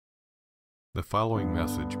The following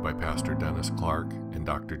message by Pastor Dennis Clark and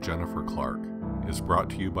Dr. Jennifer Clark is brought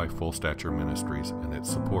to you by Full Stature Ministries and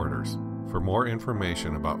its supporters. For more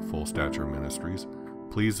information about Full Stature Ministries,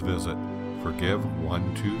 please visit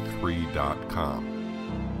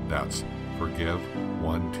forgive123.com. That's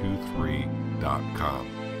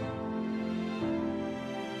forgive123.com.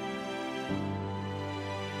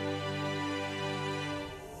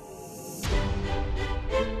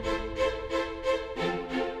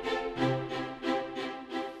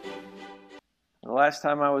 Last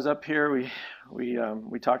time I was up here, we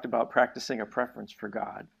talked about practicing a preference for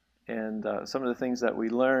God, and some of the things that we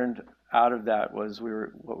learned out of that was we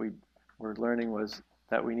were learning was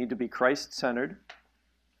that we need to be Christ-centered,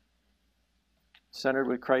 centered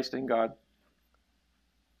with Christ and God,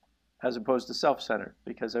 as opposed to self-centered,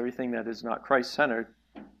 because everything that is not Christ-centered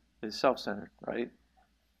is self-centered, right?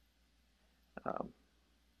 There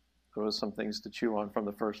was some things to chew on from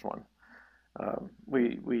the first one.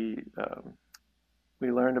 We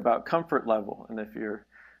learned about comfort level, and if you're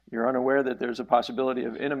unaware that there's a possibility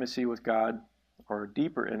of intimacy with God, or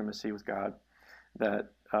deeper intimacy with God, that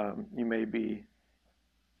you may be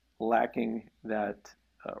lacking that,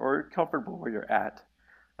 or comfortable where you're at,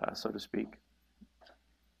 so to speak.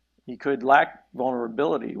 You could lack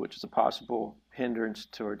vulnerability, which is a possible hindrance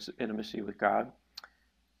towards intimacy with God.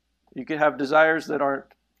 You could have desires that aren't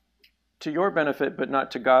to your benefit, but not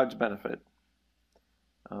to God's benefit.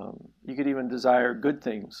 You could even desire good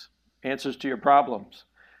things, answers to your problems.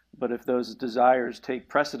 But if those desires take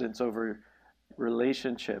precedence over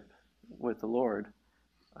relationship with the Lord,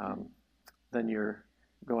 then you're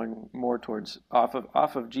going more towards off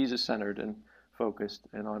of Jesus-centered and focused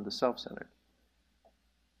and on to self-centered.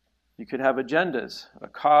 You could have agendas, a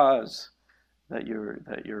cause that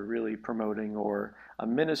you're really promoting, or a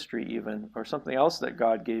ministry even, or something else that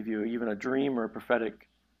God gave you, even a dream or a prophetic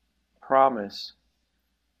promise.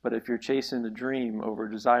 But if you're chasing the dream over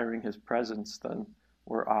desiring His presence, then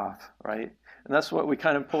we're off, right? And that's what we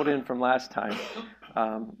kind of pulled in from last time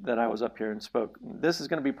that I was up here and spoke. This is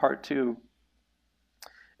going to be part 2,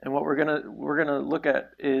 and what we're gonna look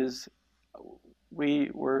at is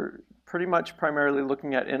we're pretty much primarily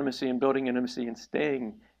looking at intimacy and building intimacy and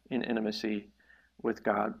staying in intimacy with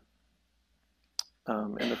God.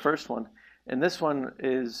 In the first one, and this one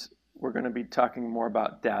is we're going to be talking more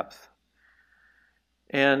about depth.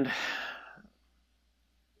 And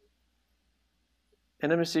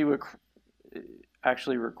intimacy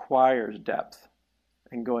actually requires depth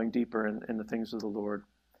and going deeper in the things of the Lord.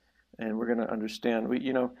 And we're going to understand.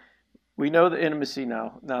 We know the intimacy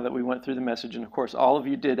now that we went through the message. And of course, all of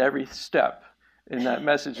you did every step in that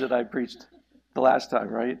message that I preached the last time,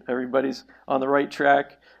 right? Everybody's on the right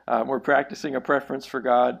track. We're practicing a preference for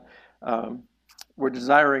God. We're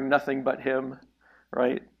desiring nothing but Him,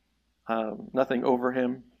 right? Nothing over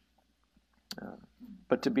Him,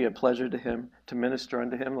 but to be a pleasure to Him, to minister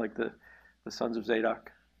unto Him like the sons of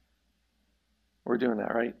Zadok. We're doing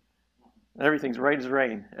that, right? Everything's right as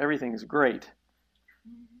rain. Everything's great.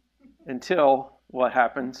 Until what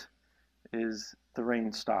happens is the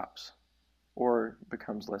rain stops or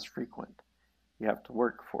becomes less frequent. You have to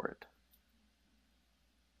work for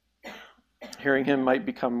it. Hearing Him might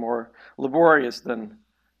become more laborious than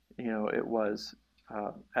it was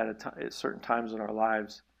at certain times in our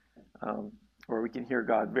lives, where we can hear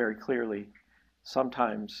God very clearly.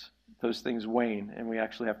 Sometimes those things wane, and we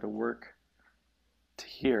actually have to work to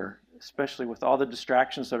hear, especially with all the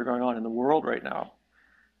distractions that are going on in the world right now.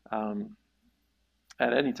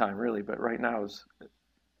 At any time, really, but right now is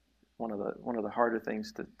one of the harder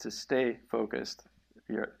things to stay focused,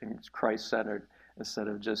 Christ-centered, instead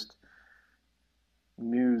of just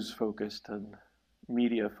news-focused and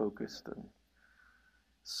media-focused and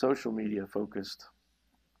social media focused,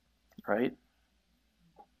 right?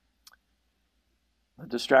 The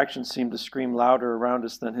distractions seem to scream louder around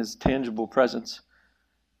us than His tangible presence.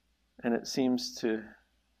 And it seems to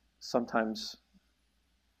sometimes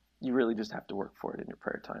you really just have to work for it in your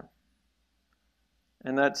prayer time.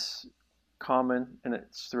 And that's common, and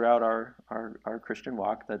it's throughout our Christian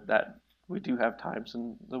walk that we do have times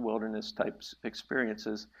in the wilderness types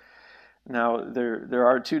experiences. Now, there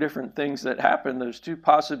are two different things that happen. There's two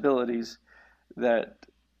possibilities that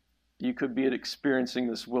you could be experiencing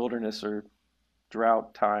this wilderness or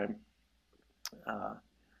drought time,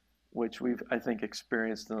 which we've, I think,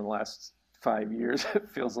 experienced in the last 5 years, it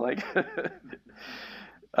feels like,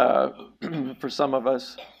 for some of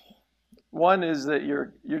us. One is that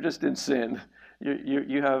you're just in sin.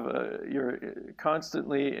 You're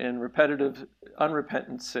constantly in repetitive,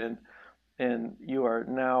 unrepentant sin, and you are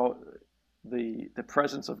now the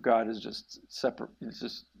presence of God is just separate. It's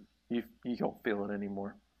just you don't feel it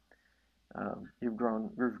anymore. You've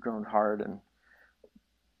grown hard, and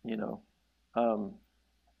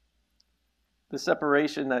the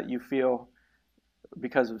separation that you feel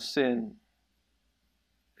because of sin,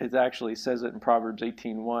 it actually says it in Proverbs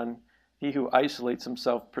 18:1. He who isolates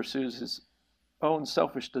himself pursues his own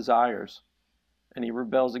selfish desires, and he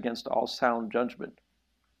rebels against all sound judgment.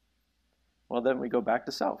 Well, then we go back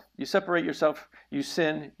to self. You separate yourself, you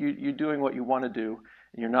sin, you're doing what you want to do,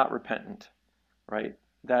 and you're not repentant, right?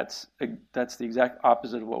 That's the exact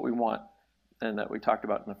opposite of what we want, and that we talked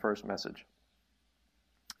about in the first message.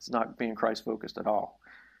 It's not being Christ-focused at all.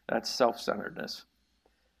 That's self-centeredness.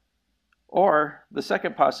 Or the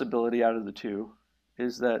second possibility out of the two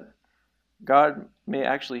is that God may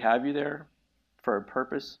actually have you there for a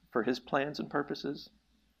purpose, for his plans and purposes.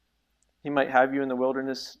 He might have you in the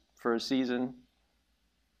wilderness for a season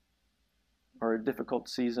or a difficult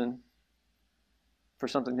season for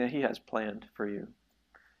something that he has planned for you.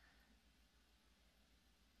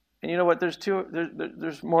 And you know what?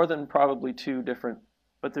 There's more than probably two different,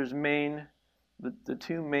 but there's the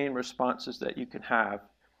two main responses that you can have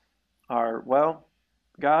are, well,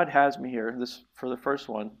 God has me here. This for the first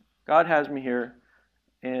one. God has me here,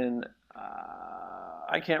 and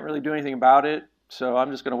I can't really do anything about it, so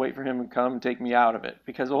I'm just going to wait for him to come and take me out of it,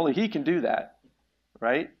 because only he can do that,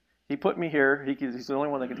 right? He put me here. He's the only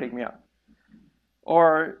one that can take me out.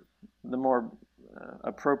 Or the more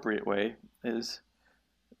appropriate way is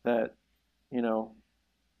that,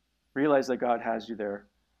 realize that God has you there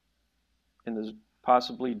in this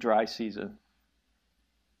possibly dry season.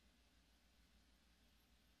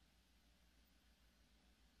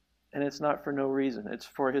 And it's not for no reason. It's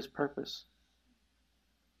for his purpose.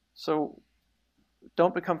 So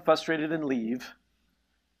don't become frustrated and leave.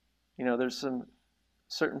 There's some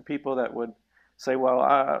certain people that would say, well,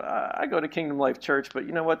 I go to Kingdom Life Church, but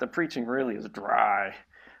you know what? The preaching really is dry.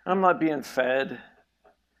 I'm not being fed.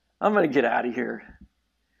 I'm going to get out of here.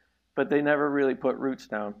 But they never really put roots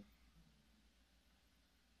down.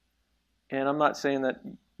 And I'm not saying that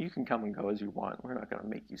you can come and go as you want. We're not going to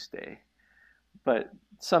make you stay. But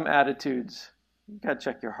some attitudes, you got to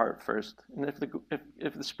check your heart first. And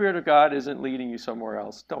if the Spirit of God isn't leading you somewhere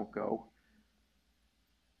else, don't go.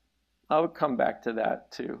 I would come back to that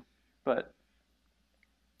too. But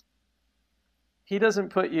he doesn't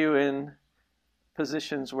put you in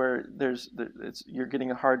positions where you're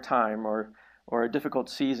getting a hard time or a difficult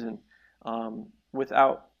season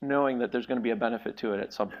without knowing that there's going to be a benefit to it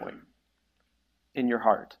at some point in your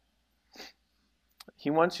heart. He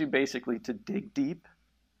wants you basically to dig deep.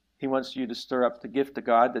 He wants you to stir up the gift of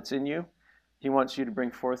God that's in you. He wants you to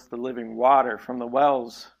bring forth the living water from the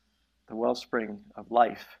wellspring of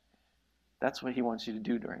life. That's what he wants you to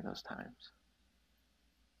do during those times.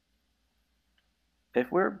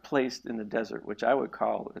 If we're placed in the desert, which I would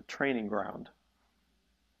call a training ground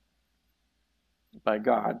by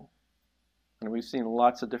God, and we've seen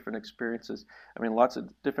lots of different experiences, lots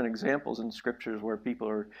of different examples in scriptures where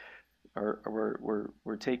people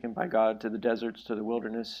were taken by God to the deserts, to the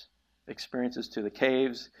wilderness, experiences to the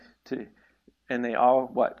caves, and they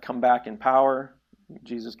all come back in power.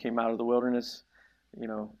 Jesus came out of the wilderness.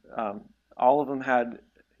 All of them had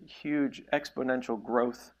huge exponential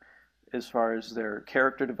growth as far as their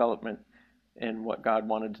character development and what God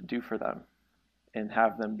wanted to do for them and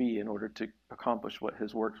have them be in order to accomplish what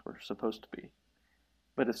his works were supposed to be.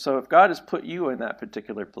 But if God has put you in that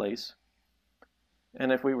particular place,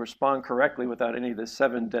 and if we respond correctly without any of the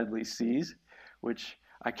 7 deadly C's, which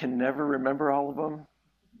I can never remember all of them,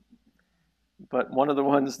 but one of the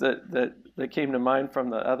ones that came to mind from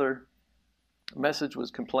the other message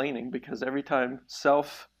was complaining, because every time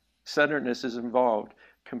self-centeredness is involved,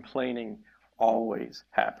 complaining always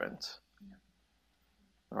happens.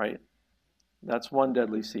 Right? That's one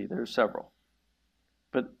deadly C. There's several.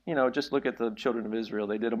 But, just look at the children of Israel.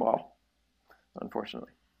 They did them all,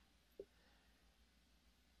 unfortunately.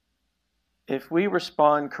 If we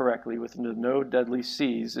respond correctly with no deadly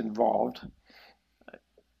C's involved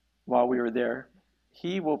while we were there,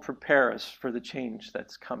 he will prepare us for the change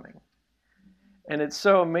that's coming. And it's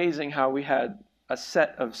so amazing how we had a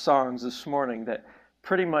set of songs this morning that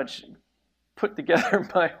pretty much put together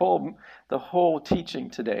the whole teaching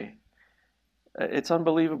today. It's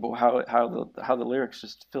unbelievable how the lyrics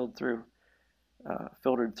just filtered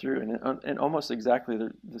through, and in almost exactly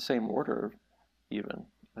the same order, even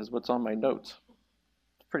as what's on my notes.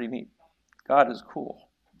 It's pretty neat. God is cool.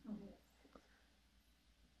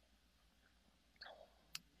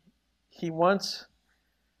 He wants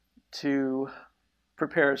to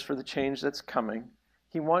prepare us for the change that's coming.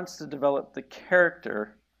 He wants to develop the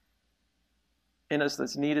character in us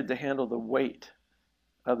that's needed to handle the weight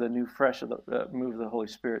of the new fresh move of the Holy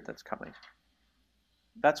Spirit that's coming.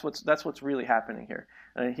 That's what's really happening here.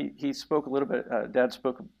 And he spoke a little bit. Dad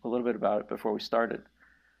spoke a little bit about it before we started,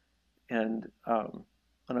 and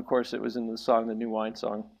of course it was in the song, the New Wine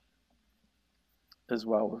Song, as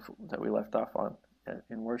well, that we left off on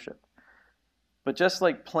in worship. But just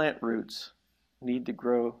like plant roots need to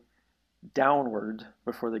grow downward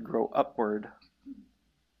before they grow upward,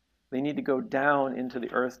 they need to go down into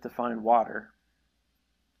the earth to find water.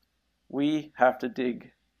 We have to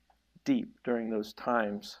dig deep during those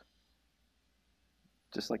times,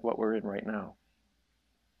 just like what we're in right now.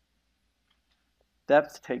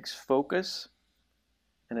 Depth takes focus,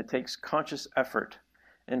 and it takes conscious effort,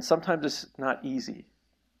 and sometimes it's not easy.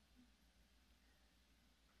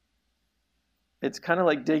 It's kind of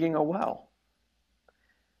like digging a well.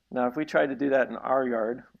 Now, if we tried to do that in our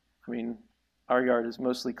yard, our yard is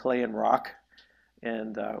mostly clay and rock,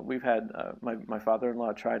 and we've had my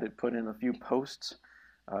father-in-law try to put in a few posts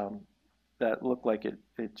that looked like it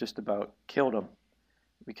just about killed him,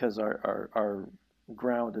 because our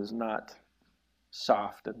ground is not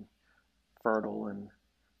soft and fertile,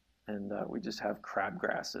 and we just have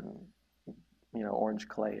crabgrass and orange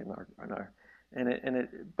clay in our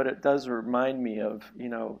but it does remind me of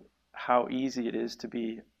how easy it is to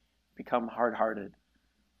become hard-hearted.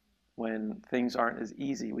 When things aren't as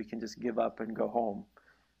easy, we can just give up and go home.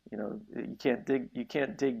 You can't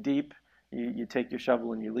dig deep. You take your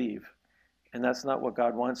shovel and you leave. And that's not what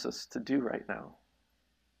God wants us to do right now.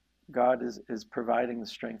 God is providing the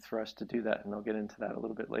strength for us to do that, and I'll get into that a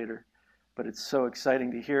little bit later. But it's so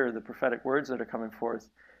exciting to hear the prophetic words that are coming forth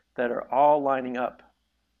that are all lining up,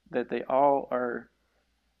 that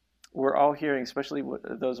we're all hearing, especially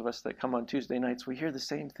those of us that come on Tuesday nights, we hear the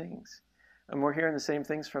same things. And we're hearing the same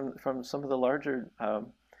things from some of the larger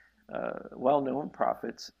well-known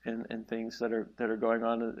prophets and things that are going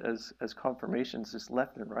on as confirmations just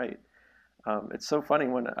left and right. It's so funny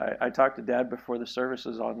when I talk to Dad before the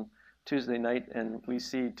services on Tuesday night, and we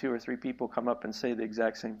see 2 or 3 people come up and say the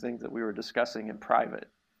exact same thing that we were discussing in private.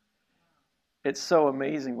 It's so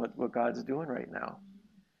amazing what God's doing right now.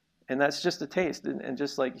 And that's just a taste. And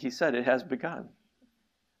just like he said, it has begun.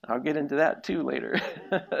 I'll get into that too later,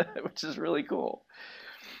 which is really cool.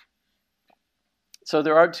 So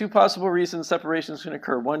there are 2 possible reasons separations can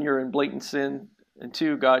occur. 1, you're in blatant sin, and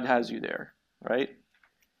 2, God has you there, right?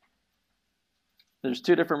 There's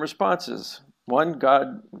 2 different responses. 1,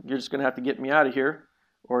 God, you're just going to have to get me out of here.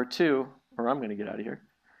 Or 2, or I'm going to get out of here.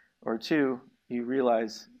 Or 2, you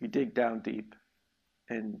realize you dig down deep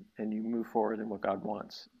and you move forward in what God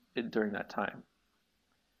wants during that time.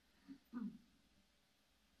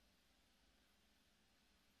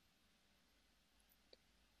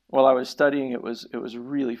 While I was studying, it was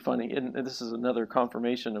really funny, and this is another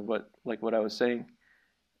confirmation of what I was saying,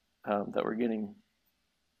 that we're getting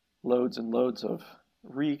loads and loads of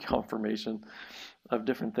reconfirmation of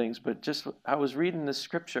different things. But just I was reading this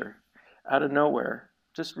scripture out of nowhere,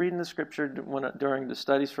 just reading the scripture during the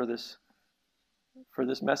studies for this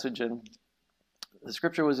message, and the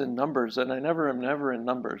scripture was in Numbers, and I am never in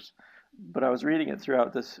Numbers, but I was reading it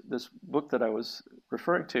throughout this book that I was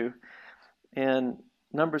referring to, and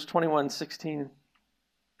Numbers 21, 16,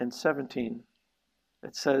 and 17,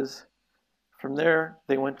 it says, "From there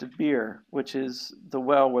they went to Beer, which is the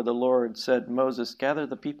well where the Lord said, 'Moses, gather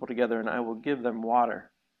the people together, and I will give them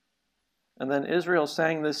water.' And then Israel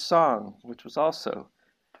sang this song," which was also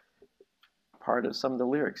part of some of the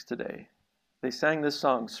lyrics today. They sang this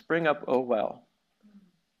song, "Spring up, O well."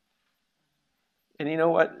 And you know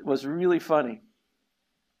what was really funny?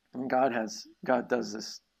 And God does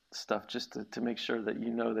this stuff just to make sure that you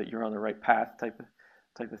know that you're on the right path type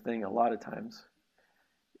of thing a lot of times,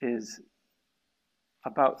 is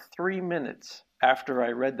about 3 minutes after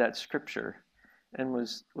I read that scripture and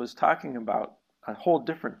was talking about a whole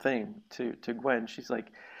different thing to Gwen. She's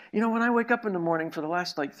like, when I wake up in the morning for the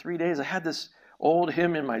last 3 days, I had this old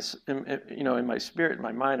hymn in my spirit, in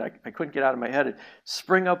my mind. I couldn't get out of my head.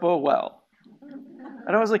 "Spring up, oh well."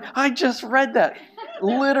 And I was like, I just read that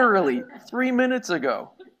literally 3 minutes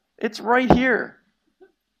ago. It's right here.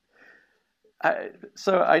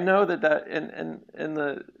 So I know that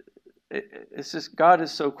it's just, God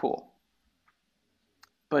is so cool.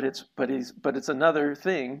 But it's another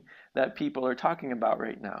thing that people are talking about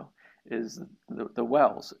right now, is the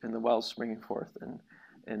wells, and the wells springing forth,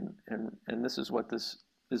 and this is what this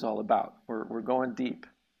is all about. We're going deep.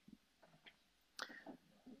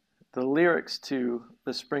 The lyrics to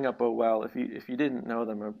the "Spring Up, O Well," if you didn't know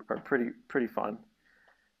them, are pretty fun.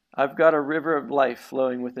 I've got a river of life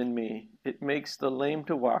flowing within me. It makes the lame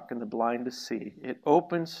to walk and the blind to see. It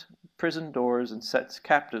opens prison doors and sets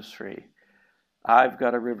captives free. I've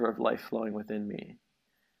got a river of life flowing within me.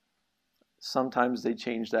 Sometimes they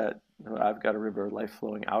change that. I've got a river of life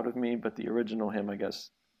flowing out of me, but the original hymn, I guess,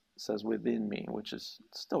 says within me, which is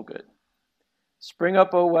still good. Spring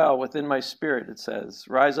up, O well, within my spirit, it says.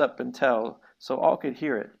 Rise up and tell, so all could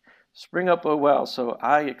hear it. Spring up, O well, so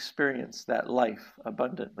I experience that life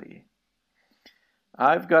abundantly.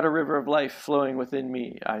 I've got a river of life flowing within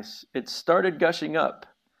me. It started gushing up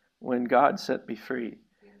when God set me free.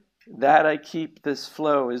 That I keep this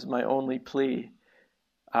flow is my only plea.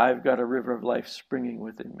 I've got a river of life springing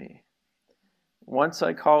within me. Once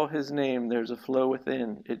I call his name, there's a flow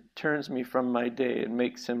within. It turns me from my day and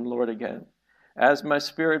makes him Lord again. As my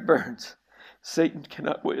spirit burns, Satan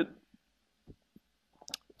cannot win.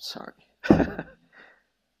 Sorry.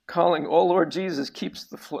 Calling, oh Lord Jesus, keeps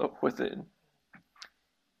the flow within.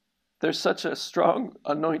 There's such a strong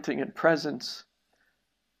anointing and presence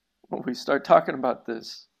when we start talking about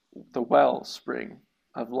this, the wellspring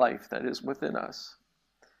of life that is within us,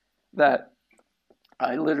 that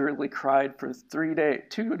I literally cried for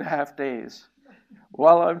 2.5 days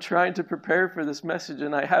while I'm trying to prepare for this message,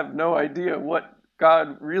 and I have no idea what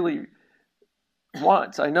God really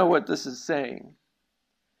wants. I know what this is saying,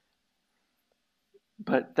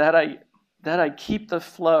 but that I keep the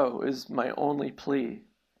flow is my only plea.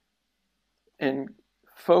 And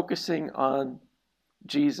focusing on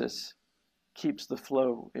Jesus keeps the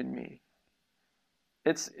flow in me.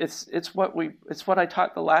 It's what I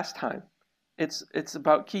taught the last time. It's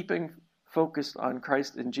about keeping focused on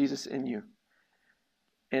Christ and Jesus in you.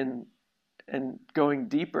 And going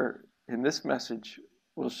deeper in this message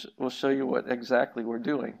will show you what exactly we're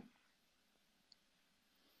doing.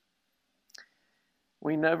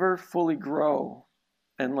 We never fully grow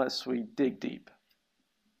unless we dig deep.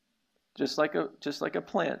 Just like a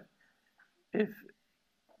plant. If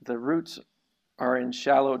the roots are in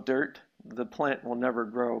shallow dirt, the plant will never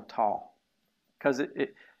grow tall, because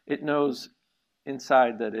it knows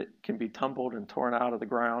inside that it can be tumbled and torn out of the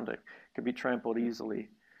ground. It can be trampled easily.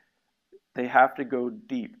 They have to go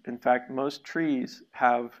deep. In fact, most trees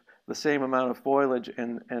have the same amount of foliage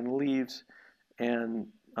and leaves and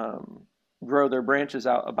grow their branches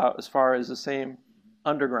out about as far as the same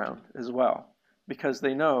underground as well, because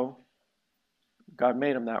they know God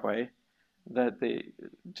made them that way, that they,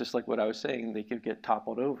 just like what I was saying, they could get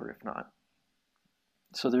toppled over if not.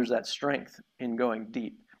 So there's that strength in going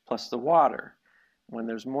deep, plus the water. When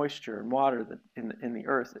there's moisture and water that in the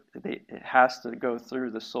earth, it has to go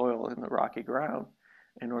through the soil and the rocky ground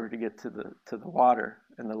in order to get to the water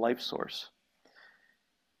and the life source.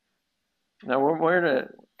 Now we're in a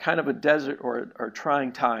kind of a desert or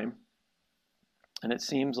trying time, and it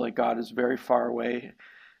seems like God is very far away.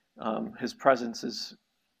 His presence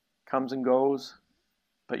comes and goes,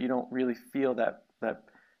 but you don't really feel that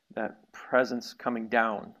presence coming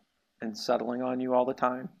down and settling on you all the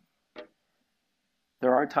time.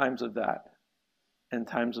 There are times of that, and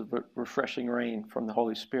times of refreshing rain from the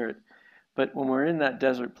Holy Spirit. But when we're in that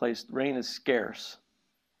desert place, rain is scarce.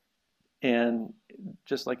 And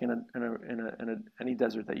just like in any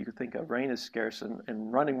desert that you could think of, rain is scarce,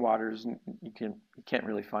 and running waters, you can't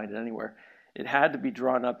really find it anywhere. It had to be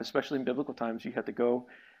drawn up, especially in biblical times. You have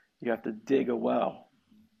to dig a well.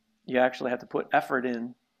 You actually have to put effort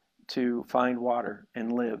in to find water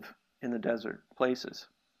and live in the desert places.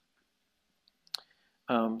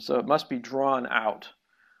 So it must be drawn out,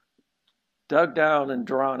 dug down and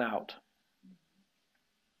drawn out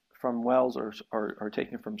from wells or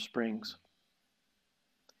taken from springs.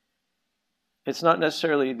 It's not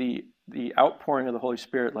necessarily the outpouring of the Holy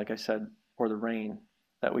Spirit, like I said, or the rain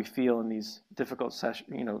that we feel in these difficult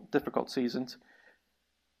seasons,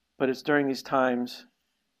 but it's during these times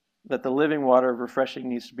that the living water of refreshing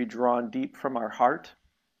needs to be drawn deep from our heart,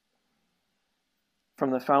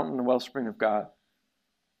 from the fountain and wellspring of God.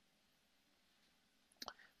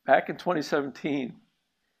 Back in 2017,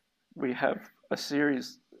 we have a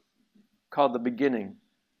series called The Beginning,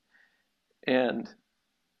 and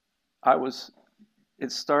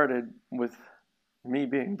it started with me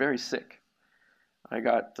being very sick. I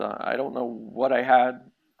got, I don't know what I had,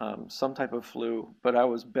 some type of flu, but I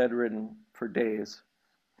was bedridden for days.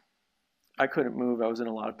 I couldn't move. I was in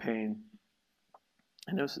a lot of pain.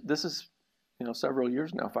 And this is, several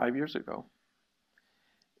years now, 5 years ago.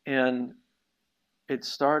 And it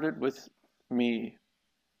started with me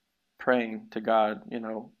praying to God,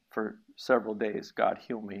 for several days. God,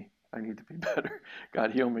 heal me. I need to be better.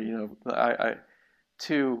 God, heal me.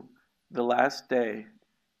 To the last day,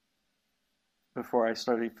 before I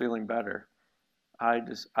started feeling better, I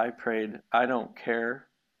prayed, I don't care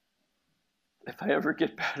if I ever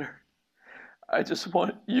get better. I just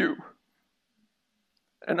want you.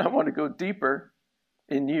 And I want to go deeper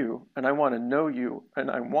in you. And I want to know you.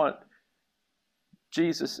 And I want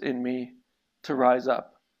Jesus in me to rise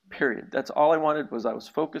up, period. That's all I wanted. I was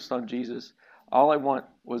focused on Jesus. All I want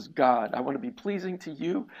was God. I want to be pleasing to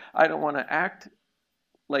you. I don't want to act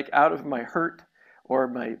like out of my hurt or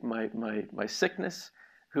my sickness,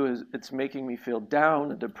 it's making me feel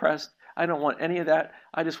down and depressed. I don't want any of that.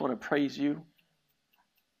 I just want to praise you.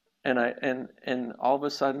 And all of a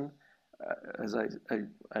sudden, as I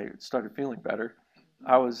started feeling better,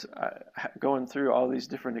 I was going through all these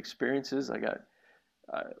different experiences. I got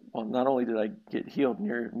not only did I get healed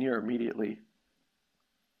near immediately,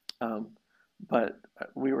 but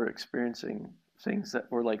we were experiencing things that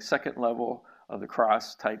were like second level of the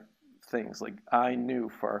cross type things. Like I knew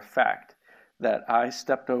for a fact that I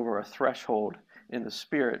stepped over a threshold in the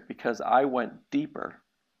spirit because I went deeper,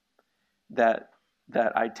 that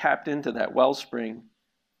I tapped into that wellspring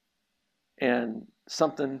and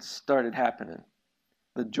something started happening.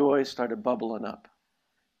 The joy started bubbling up.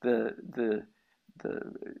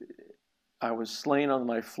 I was slain on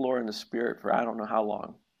my floor in the spirit for I don't know how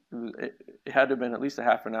long. It had to have been at least a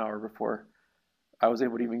half an hour before I was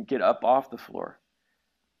able to even get up off the floor.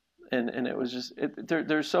 And it was just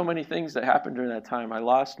there's so many things that happened during that time. I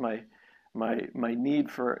lost my need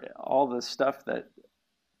for all the stuff that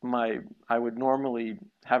I would normally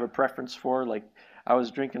have a preference for. Like I was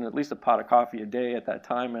drinking at least a pot of coffee a day at that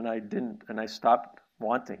time, and I stopped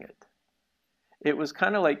wanting it. It was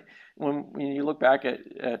kind of like when you look back at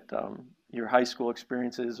your high school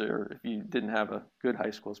experiences, or if you didn't have a good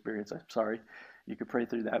high school experience, I'm sorry, you could pray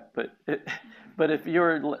through that. But if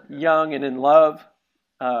you're young and in love,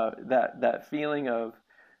 that feeling of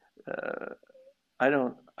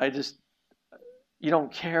you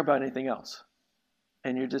don't care about anything else,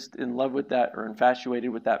 and you're just in love with that or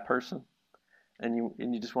infatuated with that person, and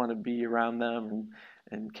you just want to be around them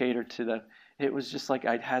and cater to them. It was just like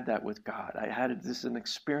I'd had that with God. I had an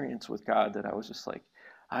experience with God that I was just like,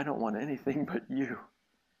 I don't want anything but you.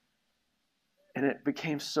 And it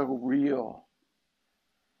became so real.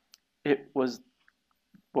 It was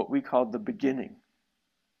what we called the beginning.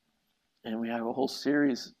 And we have a whole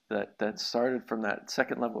series that started from that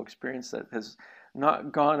second level experience that has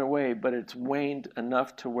not gone away, but it's waned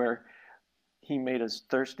enough to where he made us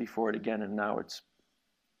thirsty for it again, and now it's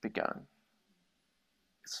begun.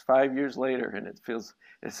 It's 5 years later, and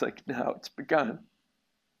it's like now it's begun.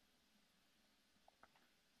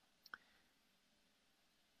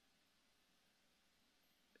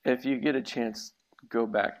 If you get a chance, go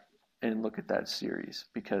back and look at that series,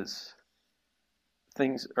 because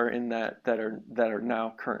things are in that are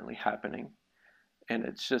now currently happening, and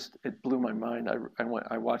it blew my mind.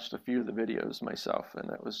 I watched a few of the videos myself, and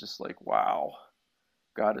it was just like, wow,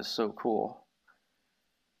 God is so cool.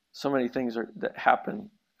 So many things that happen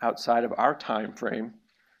outside of our time frame.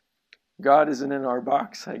 God isn't in our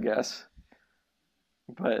box, I guess.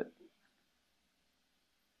 But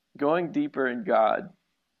going deeper in God,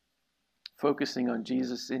 focusing on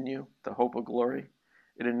Jesus in you, the hope of glory,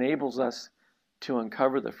 it enables us to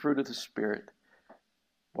uncover the fruit of the Spirit.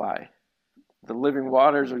 Why? The living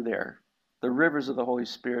waters are there. The rivers of the Holy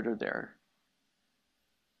Spirit are there.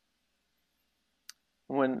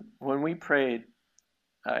 When we prayed,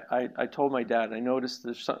 I told my dad, I noticed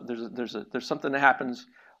there's something that happens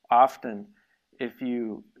often if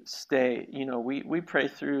you stay. We pray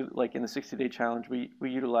through, like in the 60-day challenge, we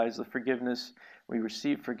utilize the forgiveness. We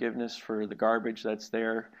receive forgiveness for the garbage that's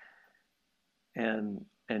there, and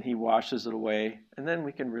he washes it away. And then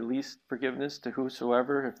we can release forgiveness to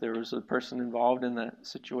whosoever, if there was a person involved in that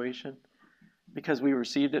situation, because we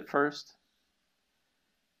received it first.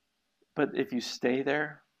 But if you stay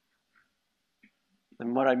there,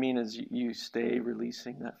 and what I mean is you stay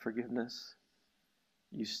releasing that forgiveness.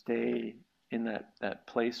 You stay in that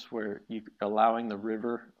place where you're allowing the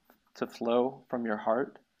river to flow from your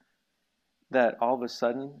heart, that all of a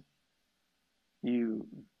sudden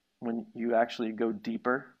when you actually go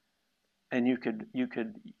deeper, and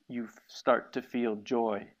you start to feel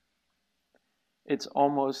joy. It's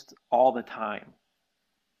almost all the time.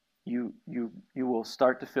 You will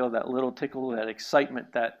start to feel that little tickle, that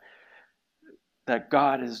excitement, that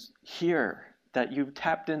God is here, that you've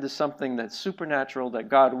tapped into something that's supernatural, that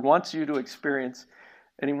God wants you to experience,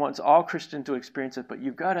 and he wants all Christians to experience it, but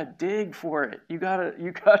you've got to dig for it. You got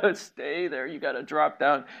to stay there. You got to drop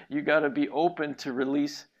down. You got to be open to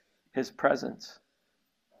release his presence.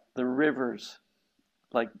 The rivers,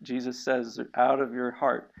 like Jesus says, out of your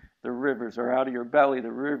heart the rivers, or out of your belly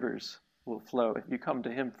the rivers will flow if you come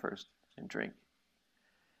to him first and drink.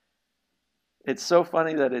 It's so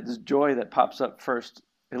funny that it's joy that pops up first,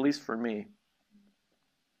 at least for me.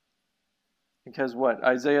 Because what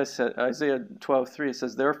Isaiah 12:3, it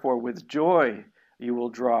says, therefore with joy you will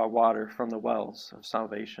draw water from the wells of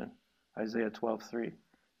salvation. Isaiah 12:3.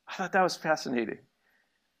 I thought that was fascinating.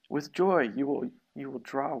 With joy you will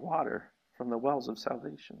draw water from the wells of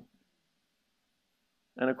salvation.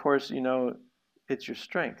 And of course, it's your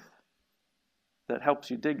strength that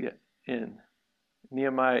helps you dig it in.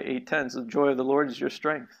 Nehemiah 8:10 says, the joy of the Lord is your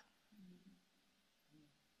strength.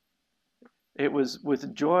 It was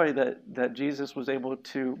with joy that Jesus was able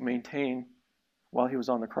to maintain while he was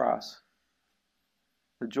on the cross.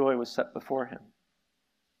 The joy was set before him.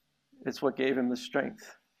 It's what gave him the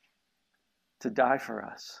strength to die for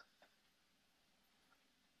us.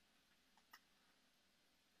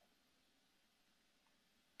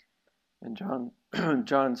 In John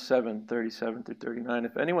 7:37 through 39,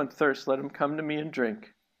 if anyone thirsts, let him come to me and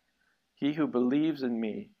drink. He who believes in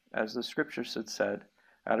me, as the scriptures had said,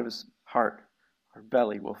 out of his heart or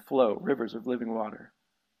belly will flow rivers of living water.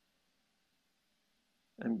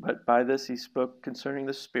 But by this he spoke concerning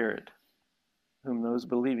the Spirit, whom those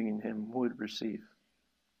believing in him would receive.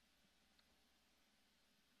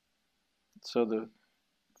 So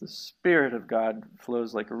the Spirit of God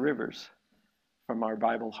flows like rivers from our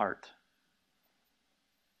Bible heart.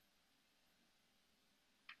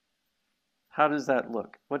 How does that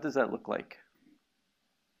look? What does that look like?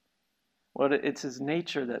 Well, it's his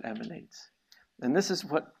nature that emanates. And this is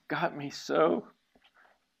what got me so...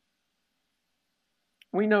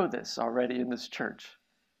 We know this already in this church.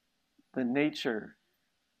 The nature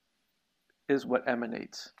is what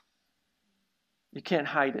emanates. You can't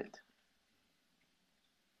hide it.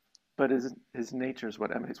 But his nature is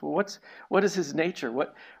what emanates. Well, what is his nature?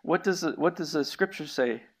 What does the scripture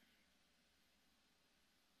say?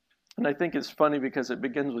 And I think it's funny because it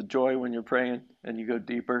begins with joy when you're praying and you go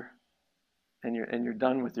deeper and you're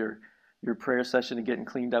done with your prayer session and getting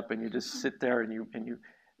cleaned up and you just sit there and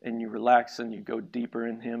you relax and you go deeper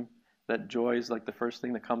in him. That joy is like the first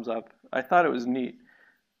thing that comes up. I thought it was neat,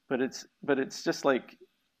 but it's just like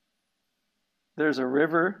there's a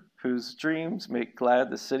river whose streams make glad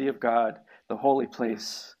the city of God, the holy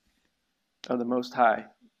place of the Most High,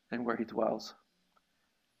 and where he dwells.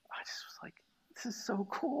 I just was like, this is so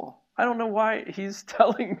cool. I don't know why he's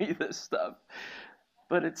telling me this stuff,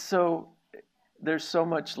 but there's so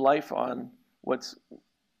much life on what's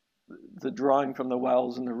the drawing from the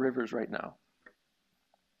wells and the rivers right now.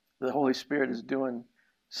 The Holy Spirit is doing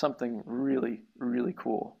something really, really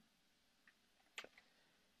cool.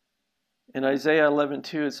 In Isaiah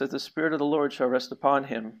 11:2, it says, the Spirit of the Lord shall rest upon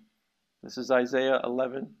him. This is Isaiah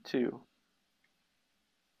 11:2.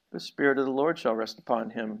 The Spirit of the Lord shall rest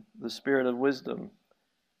upon him, the Spirit of wisdom,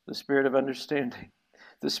 the Spirit of understanding,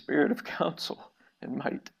 the Spirit of counsel and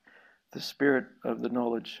might, the Spirit of the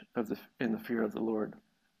knowledge in the fear of the Lord.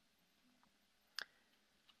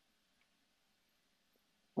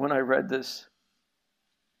 When I read this,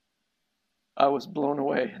 I was blown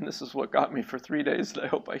away, and this is what got me for 3 days, and I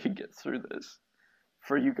hope I can get through this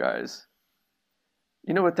for you guys.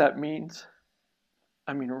 You know what that means?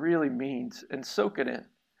 I mean, really means, and soak it in.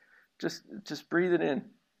 Just breathe it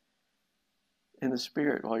in the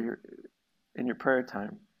Spirit while you're in your prayer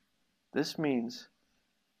time. This means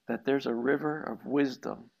that there's a river of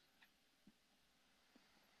wisdom,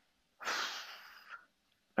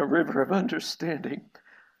 a river of understanding,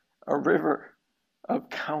 a river of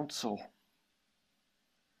counsel,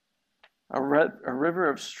 a river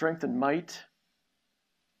of strength and might,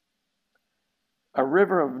 a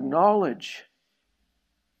river of knowledge,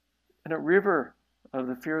 and a river of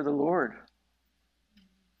the fear of the Lord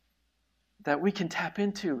that we can tap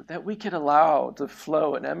into, that we can allow to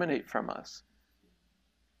flow and emanate from us.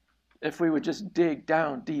 If we would just dig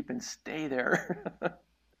down deep and stay there.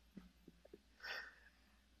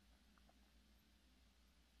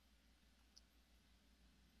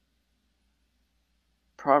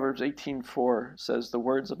 Proverbs 18:4 says, the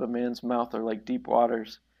words of a man's mouth are like deep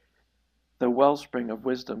waters, the wellspring of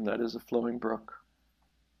wisdom that is a flowing brook.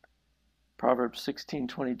 Proverbs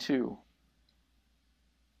 16:22,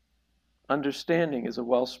 understanding is a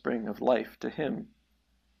wellspring of life to him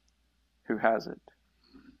who has it.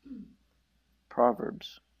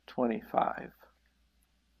 Proverbs 20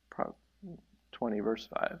 verse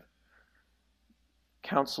 5.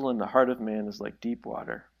 Counsel in the heart of man is like deep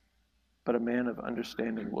water, but a man of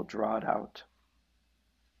understanding will draw it out.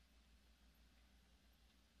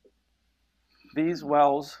 These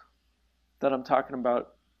wells that I'm talking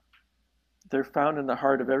about, They're found in the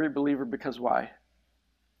heart of every believer because why?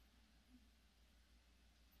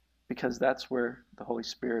 Because that's where the Holy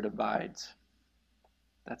Spirit abides.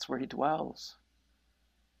 That's where he dwells.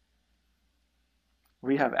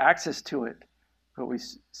 We have access to it, but we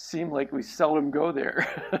seem like we seldom go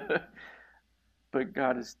there. But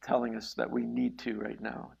God is telling us that we need to right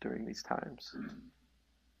now during these times.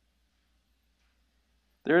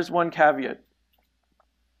 There is one caveat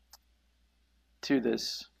to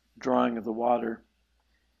this drawing of the water,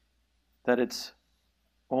 that it's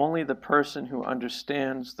only the person who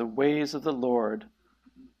understands the ways of the Lord,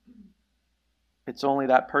 it's only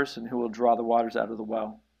that person who will draw the waters out of the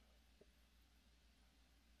well.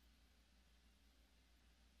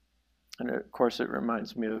 And of course it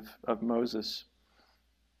reminds me of Moses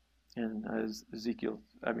in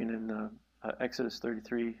Exodus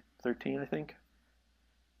 33:13, I think.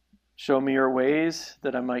 Show me your ways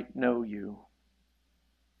that I might know you.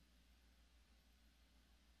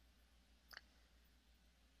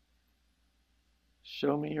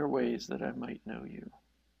 Show me your ways that I might know you.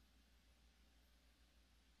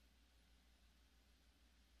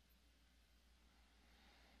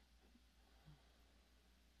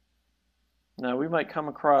 Now we might come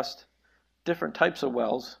across different types of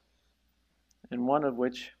wells, and one of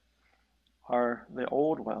which are the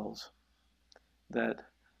old wells that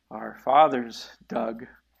our fathers dug,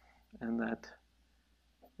 and that,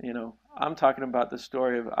 I'm talking about the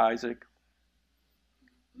story of Isaac,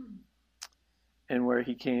 and where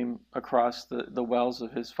he came across the wells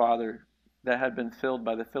of his father that had been filled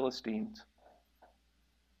by the Philistines.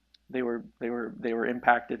 They were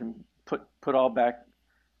impacted and put all back,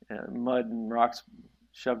 mud and rocks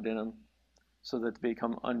shoved in them, so that they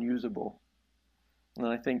become unusable. And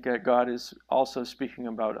I think that God is also speaking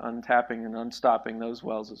about untapping and unstopping those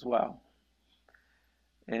wells as well.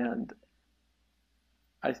 And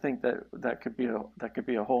I think that could be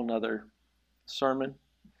a whole nother sermon.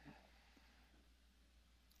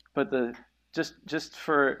 But just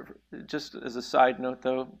as a side note,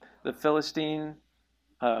 though, the Philistines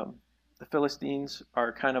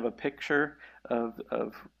are kind of a picture of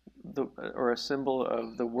a symbol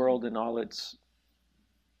of the world in all its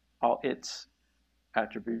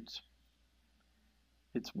attributes,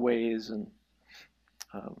 its ways, and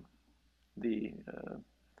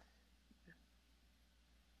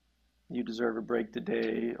you deserve a break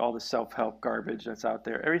today, all the self-help garbage that's out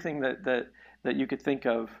there, everything that you could think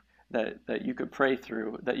of, that you could pray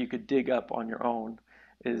through, that you could dig up on your own,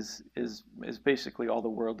 is basically all the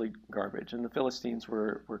worldly garbage. And the Philistines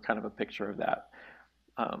were kind of a picture of that.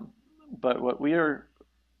 But what we are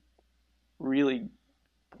really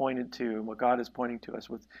pointed to, and what God is pointing to us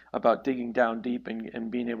with about digging down deep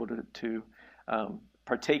and being able to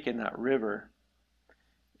partake in that river,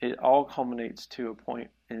 it all culminates to a point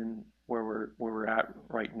in where we're at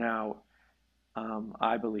right now.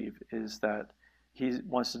 I believe is that He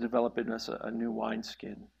wants to develop in us a new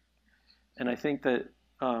wineskin, and I think that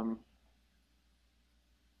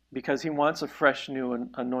because He wants a fresh new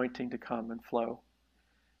anointing to come and flow,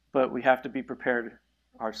 but we have to be prepared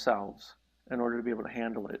ourselves in order to be able to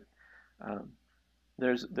handle it.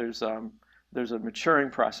 There's a maturing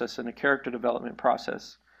process and a character development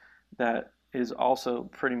process that is also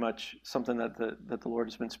pretty much something that the Lord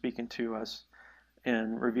has been speaking to us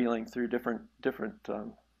and revealing through different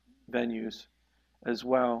venues as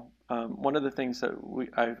well. One of the things that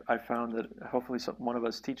I found that hopefully one of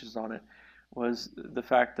us teaches on it was the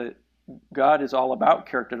fact that God is all about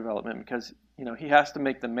character development, because He has to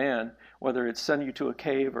make the man, whether it's send you to a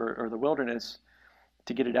cave or the wilderness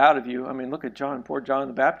to get it out of you. I mean, look at John, poor John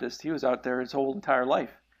the Baptist. He was out there his whole entire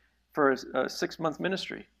life for a 6-month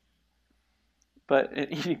ministry, but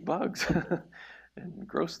eating bugs and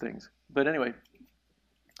gross things. But anyway,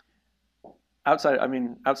 outside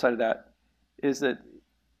of that is that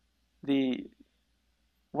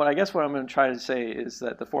what I'm going to try to say is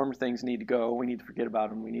that the former things need to go. We need to forget about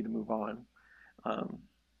them. We need to move on.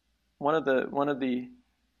 One of the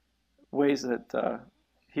ways that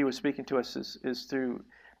He was speaking to us is through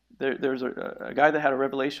there's a guy that had a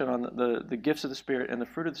revelation on the gifts of the Spirit and the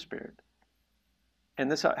fruit of the Spirit, and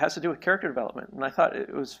this has to do with character development. And I thought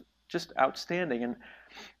it was just outstanding, and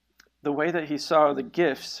the way that he saw the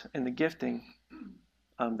gifts and the gifting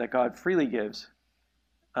that God freely gives,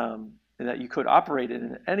 and that you could operate it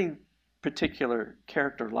in any particular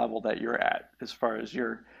character level that you're at, as far as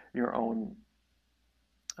your own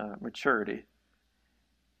maturity.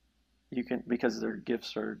 You can, because their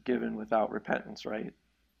gifts are given without repentance, right?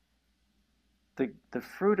 The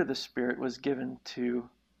fruit of the Spirit was given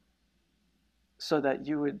so that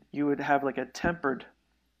you would have like a tempered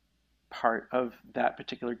part of that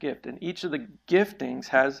particular gift. And each of the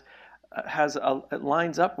giftings it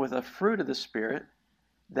lines up with a fruit of the Spirit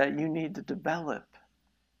that you need to develop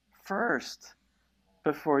first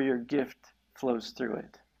before your gift flows through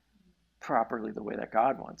it properly the way that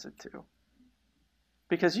God wants it to.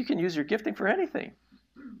 Because you can use your gifting for anything.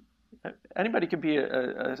 Anybody can be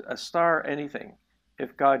a star, anything,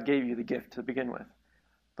 if God gave you the gift to begin with.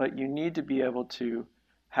 But you need to be able to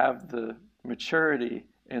have the maturity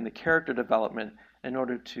and the character development in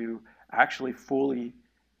order to actually fully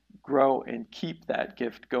grow and keep that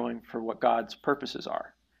gift going for what God's purposes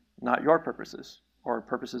are, not your purposes or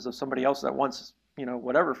purposes of somebody else that wants,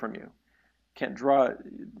 whatever from you.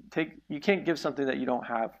 You can't give something that you don't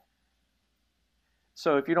have.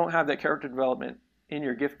 So if you don't have that character development in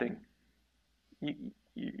your gifting,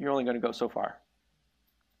 you're only going to go so far.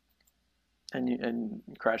 And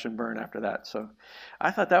crash and burn after that. So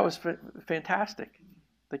I thought that was fantastic.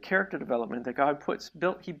 The character development that God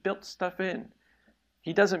He built stuff in.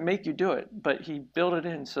 He doesn't make you do it, but He built it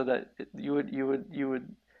in so that you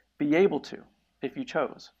would be able to if you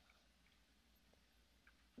chose.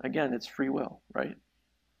 Again, it's free will, right?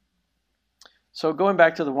 So going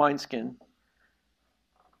back to the wineskin,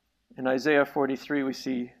 in Isaiah 43 we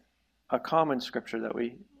see a common scripture that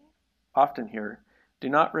we often hear. Do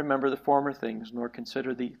not remember the former things, nor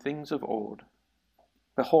consider the things of old.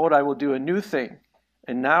 Behold, I will do a new thing,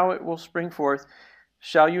 and now it will spring forth.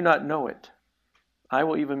 Shall you not know it? I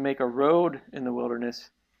will even make a road in the wilderness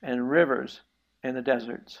and rivers in the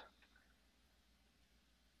deserts.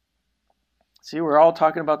 See, we're all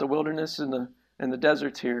talking about the wilderness and the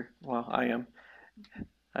deserts here. Well, I am.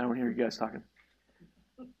 I don't hear you guys talking.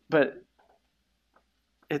 But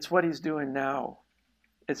it's what He's doing now.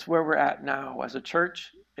 It's where we're at now as a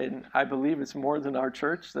church, and I believe it's more than our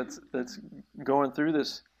church that's going through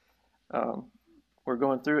this. We're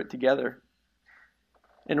going through it together.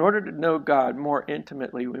 In order to know God more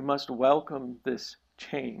intimately, we must welcome this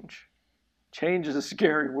change. Change is a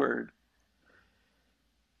scary word.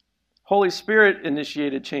 Holy Spirit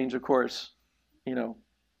initiated change, of course,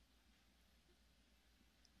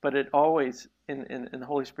 but it always, in the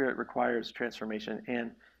Holy Spirit, requires transformation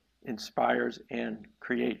and inspires and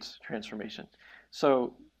creates transformation.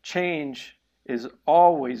 So change is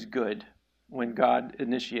always good when God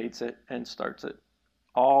initiates it and starts it.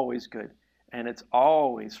 Always good. And it's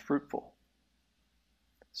always fruitful.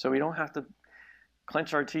 So we don't have to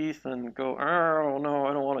clench our teeth and go, oh no,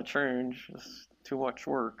 I don't want to change. It's too much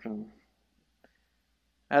work. And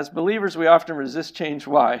as believers, we often resist change.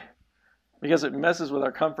 Why? Because it messes with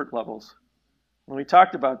our comfort levels. When we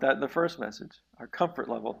talked about that in the first message, our comfort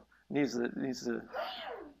level we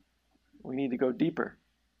need to go deeper.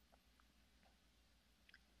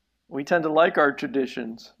 We tend to like our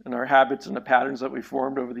traditions and our habits and the patterns that we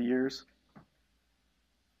formed over the years.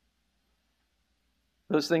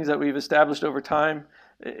 Those things that we've established over time,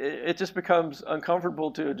 it just becomes uncomfortable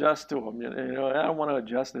to adjust to them. I don't want to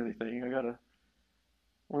adjust anything.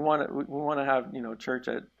 We want to have church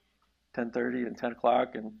at 10:30 and 10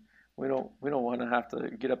 o'clock, and we don't want to have to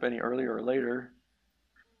get up any earlier or later.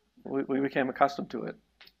 We became accustomed to it.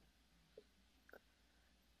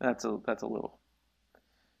 That's a little.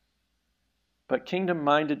 But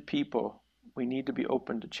kingdom-minded people, we need to be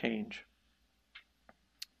open to change.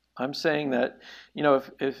 I'm saying that,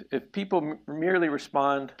 if people merely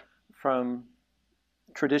respond from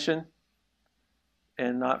tradition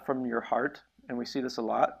and not from your heart, and we see this a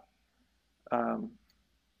lot,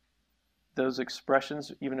 those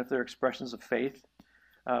expressions, even if they're expressions of faith,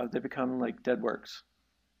 they become like dead works.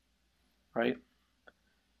 Right?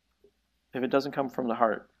 If it doesn't come from the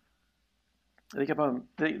heart, they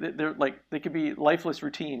could be lifeless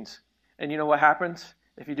routines. And you know what happens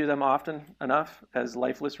if you do them often enough as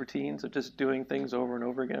lifeless routines of just doing things over and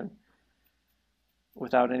over again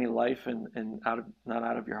without any life and not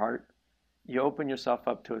out of your heart? You open yourself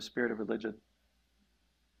up to a spirit of religion,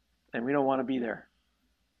 and we don't want to be there.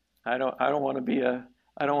 I don't want to be a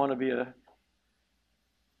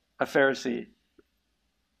Pharisee.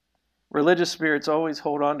 Religious spirits always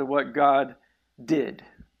hold on to what God did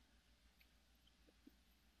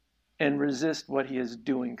and resist what He is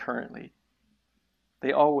doing currently.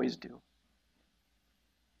 They always do.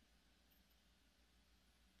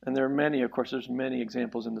 And there are many, of course, there's many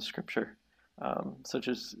examples in the scripture, such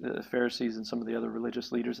as the Pharisees and some of the other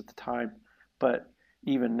religious leaders at the time. But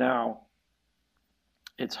even now,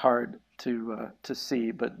 it's hard to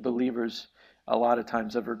see. But believers, a lot of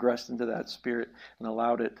times, have regressed into that spirit and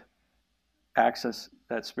allowed it access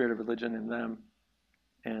that spirit of religion in them,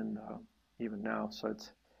 and even now. So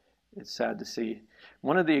it's sad to see.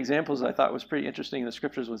 One of the examples I thought was pretty interesting in the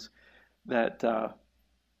scriptures was that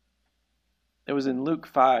it was in Luke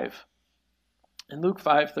 5. In Luke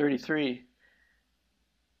 5:33,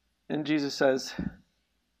 and Jesus says,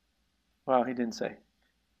 well, he didn't say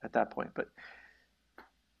at that point, but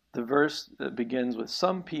the verse that begins with,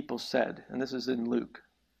 some people said, and this is in Luke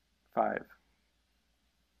 5.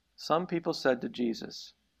 Some people said to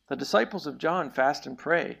Jesus, the disciples of John fast and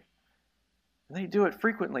pray. And they do it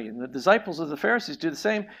frequently, and the disciples of the Pharisees do the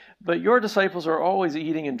same, but your disciples are always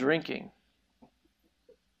eating and drinking.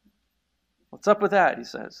 What's up with that, he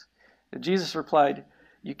says. And Jesus replied,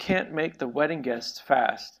 you can't make the wedding guests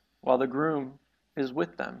fast while the groom is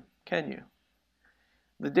with them, can you?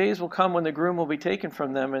 The days will come when the groom will be taken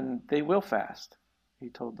from them, and they will fast, he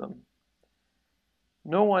told them.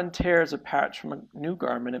 No one tears a patch from a new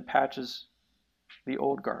garment and patches the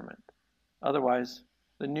old garment. Otherwise,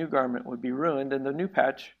 the new garment would be ruined, and the new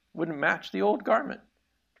patch wouldn't match the old garment.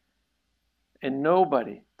 And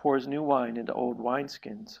nobody pours new wine into old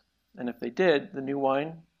wineskins. And if they did, the new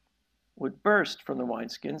wine would burst from the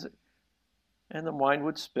wineskins, and the wine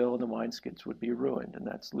would spill, and the wineskins would be ruined. And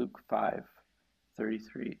that's Luke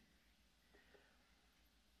 5:33.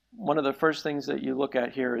 One of the first things that you look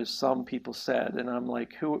at here is some people said, and I'm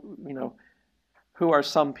like, who are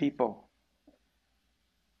some people?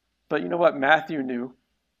 But you know what Matthew knew?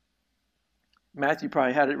 Matthew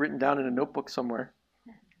probably had it written down in a notebook somewhere.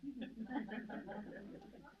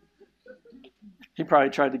 He probably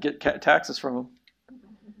tried to get taxes from him.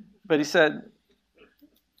 But he said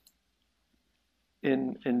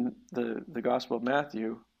in the Gospel of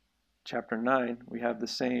Matthew, chapter 9, we have the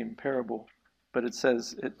same parable. But it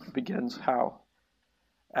says, it begins how?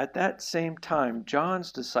 At that same time,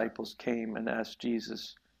 John's disciples came and asked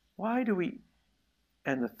Jesus, why do we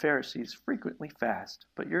and the Pharisees frequently fast,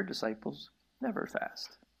 but your disciples never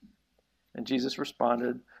fast? And Jesus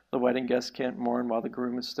responded, the wedding guests can't mourn while the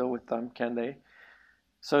groom is still with them, can they?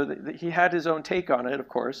 So he had his own take on it, of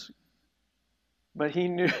course, but he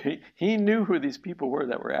knew who these people were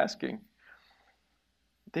that were asking.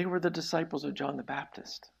 They were the disciples of John the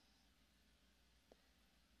Baptist,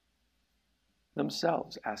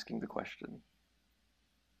 themselves asking the question.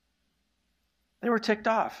 They were ticked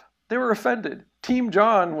off. They were offended. Team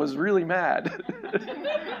John was really mad.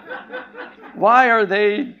 Why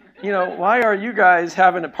are you guys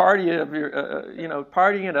having a party of your,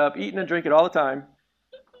 partying it up, eating and drinking all the time,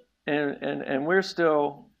 and we're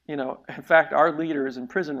still, in fact, our leader is in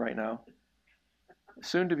prison right now,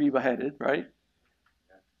 soon to be beheaded, right?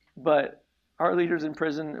 But our leader's in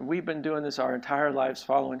prison, and we've been doing this our entire lives,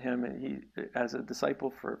 following him, and he as a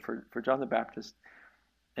disciple for John the Baptist,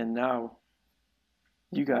 and now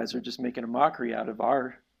you guys are just making a mockery out of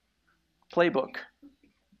our playbook,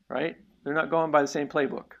 right? They're not going by the same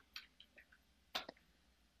playbook.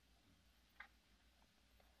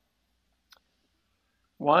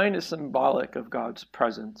 Wine is symbolic of God's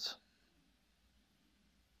presence.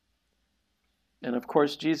 And of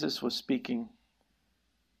course, Jesus was speaking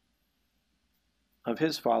of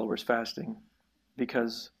his followers fasting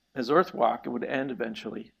because his earth walk, it would end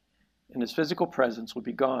eventually, and his physical presence would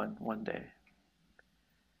be gone one day.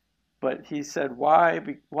 But he said, why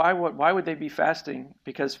would they be fasting?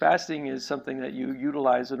 Because fasting is something that you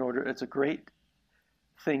utilize in order, it's a great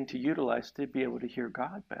thing to utilize to be able to hear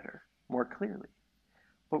God better, more clearly.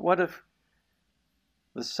 But what if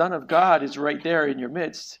the Son of God is right there in your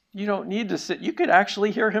midst? You don't need to sit. You could actually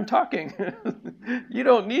hear him talking. You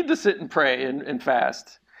don't need to sit and pray and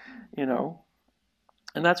fast, And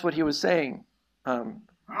that's what he was saying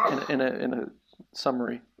in a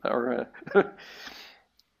summary or a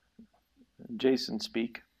Jason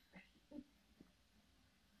speak.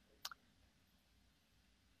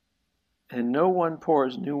 And no one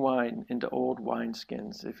pours new wine into old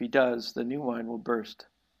wineskins. If he does, the new wine will burst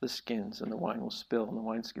the skins, and the wine will spill, and the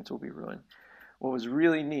wineskins will be ruined. What was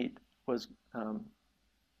really neat was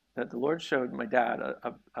that the Lord showed my dad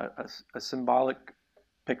a symbolic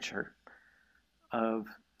picture of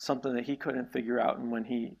something that he couldn't figure out, and when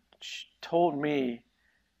he told me,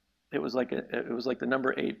 it was like the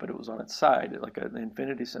number 8, but it was on its side, like an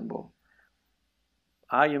infinity symbol.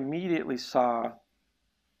 I immediately saw,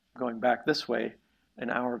 going back this way, an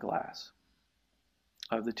hourglass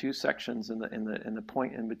of the two sections and the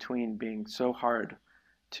point in between being so hard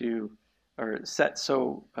to, or set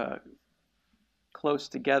so close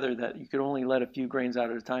together that you could only let a few grains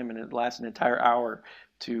out at a time, and it lasts an entire hour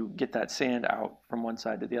to get that sand out from one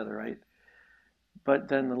side to the other, right? But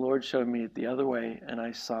then the Lord showed me it the other way, and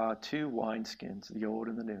I saw 2 wineskins, the old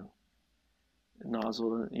and the new.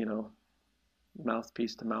 Nozzle,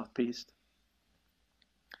 mouthpiece to mouthpiece.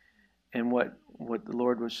 And what the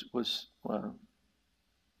Lord was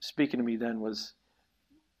speaking to me then was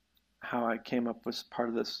how I came up with part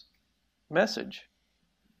of this message.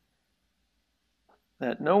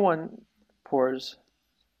 That no one pours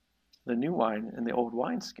the new wine in the old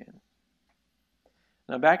wineskin.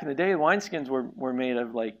 Now, back in the day, wineskins were made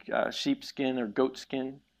of like sheepskin or goat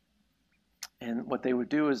skin. And what they would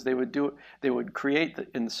do is they would create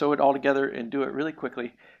and sew it all together and do it really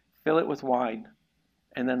quickly, fill it with wine,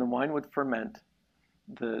 and then the wine would ferment.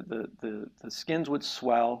 The skins would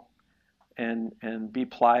swell and be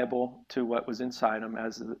pliable to what was inside them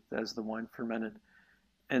as the wine fermented.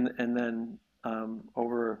 And then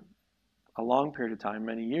over a long period of time,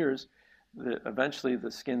 many years, eventually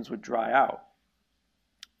the skins would dry out.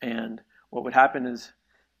 And what would happen is,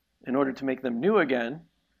 in order to make them new again,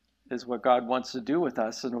 is what God wants to do with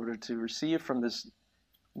us in order to receive from this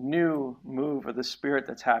new move of the Spirit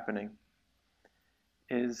that's happening,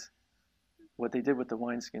 is what they did with the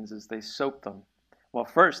wineskins is they soaked them. Well,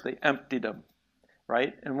 first they emptied them,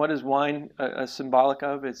 right? And what is wine symbolic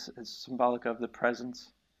of? It's symbolic of the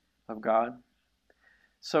presence of God.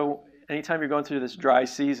 So anytime you're going through this dry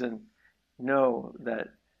season, know that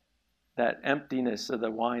emptiness of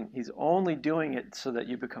the wine, he's only doing it so that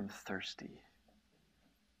you become thirsty.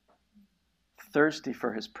 Thirsty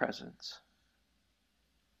for his presence.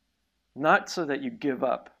 Not so that you give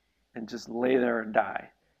up and just lay there and die.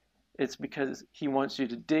 It's because he wants you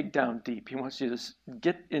to dig down deep. He wants you to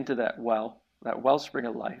get into that wellspring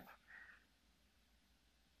of life,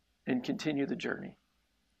 and continue the journey.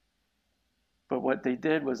 But what they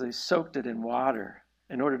did was they soaked it in water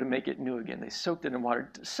in order to make it new again. They soaked it in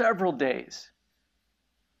water several days.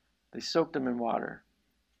 They soaked them in water.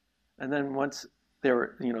 And then once they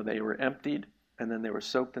were emptied, and then they were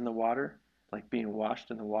soaked in the water, like being washed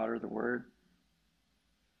in the water of the word.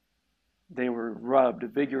 They were rubbed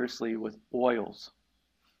vigorously with oils,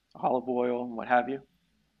 olive oil and what have you.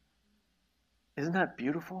 Isn't that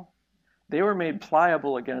beautiful? They were made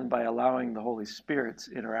pliable again by allowing the Holy Spirit's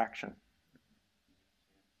interaction.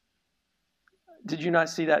 Did you not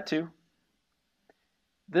see that too?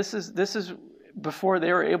 This is before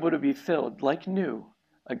they were able to be filled like new,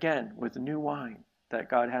 again, with new wine that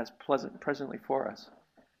God has presently for us,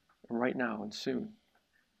 right now and soon.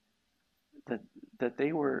 That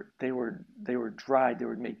they were dried, they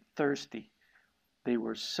were made thirsty, they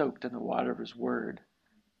were soaked in the water of His Word,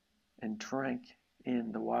 and drank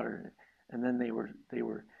in the water, and then they were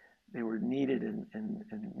kneaded and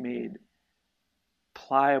made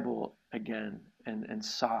pliable again and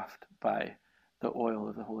soft by the oil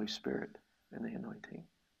of the Holy Spirit and the anointing.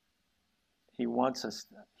 He wants us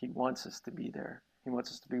to be there. He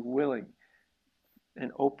wants us to be willing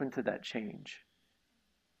and open to that change.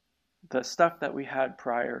 The stuff that we had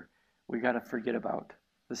prior, we got to forget about.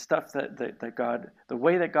 The stuff that God, the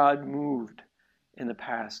way that God moved in the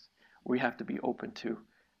past, we have to be open to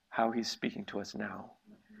how He's speaking to us now.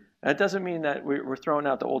 That doesn't mean that we're throwing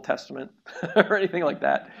out the Old Testament or anything like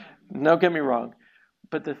that. Don't get me wrong.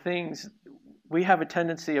 But the things, we have a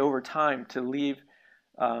tendency over time to leave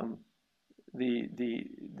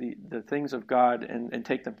the things of God and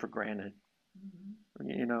take them for granted.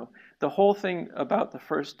 You know, the whole thing about the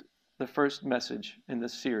first message in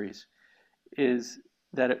this series is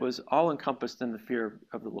that it was all encompassed in the fear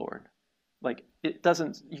of the Lord. Like,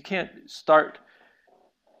 you can't start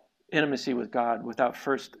intimacy with God without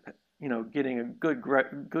first, getting a good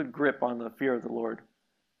grip on the fear of the Lord.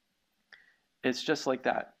 It's just like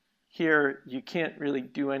that. Here, you can't really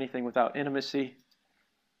do anything without intimacy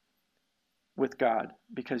with God,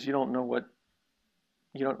 because we don't know what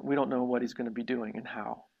He's going to be doing and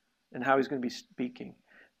how He's going to be speaking.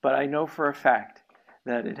 But I know for a fact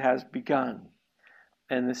that it has begun.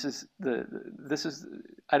 And this is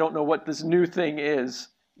I don't know what this new thing is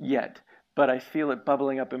yet, but I feel it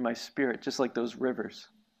bubbling up in my spirit, just like those rivers.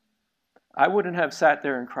 I wouldn't have sat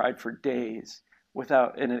there and cried for days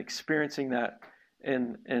without experiencing that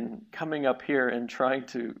and coming up here and trying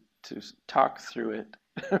to talk through it,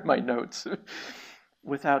 my notes,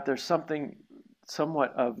 without there's something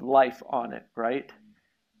somewhat of life on it, right?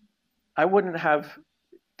 I wouldn't have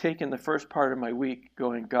taken the first part of my week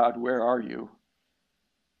going, God, where are you?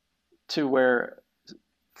 To where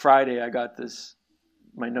Friday I got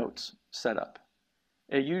my notes set up.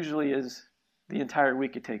 It usually is the entire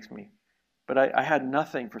week it takes me. But I had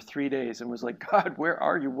nothing for 3 days and was like, God, where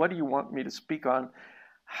are you? What do you want me to speak on?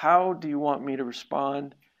 How do you want me to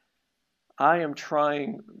respond? I am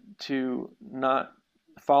trying to not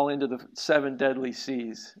fall into the 7 deadly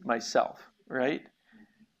C's myself, right?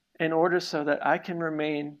 In order so that I can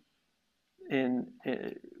remain in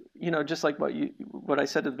just like what I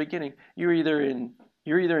said at the beginning, you're either in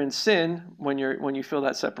You're either in sin when you feel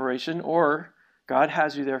that separation, or God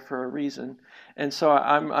has you there for a reason. And so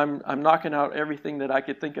I'm knocking out everything that I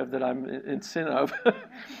could think of that I'm in sin of,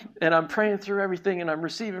 and I'm praying through everything, and I'm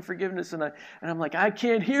receiving forgiveness, and I'm like, I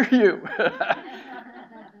can't hear you.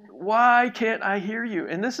 Why can't I hear you?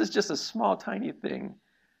 And this is just a small, tiny thing,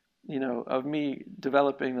 of me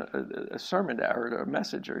developing a sermon or a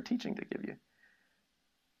message or a teaching to give you.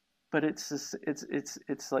 But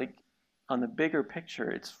it's like, on the bigger picture,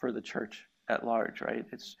 it's for the church at large, right?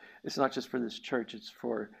 It's not just for this church. It's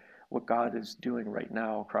for what God is doing right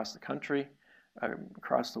now across the country,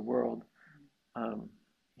 across the world.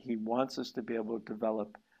 He wants us to be able to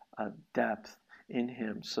develop a depth in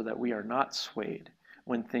Him so that we are not swayed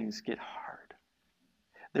when things get hard.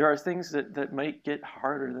 There are things that might get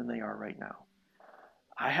harder than they are right now.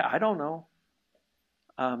 I don't know.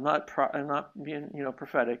 I'm not being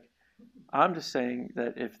prophetic. I'm just saying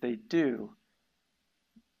that if they do,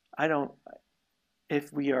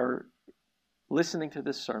 if we are listening to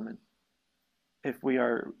this sermon, if we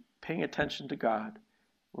are paying attention to God,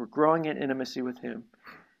 we're growing in intimacy with Him,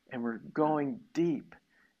 and we're going deep,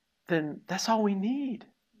 then that's all we need.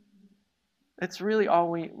 It's really all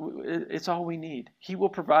we need. He will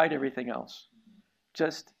provide everything else.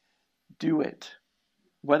 Just do it.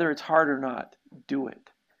 Whether it's hard or not, do it.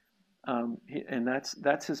 And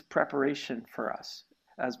that's His preparation for us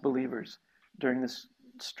as believers during this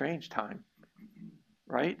strange time,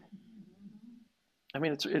 right? I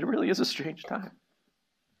mean, it really is a strange time.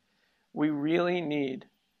 We really need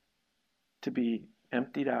to be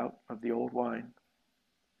emptied out of the old wine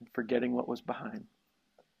and forgetting what was behind.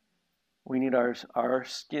 We need our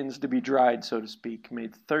skins to be dried, so to speak,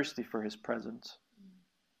 made thirsty for His presence.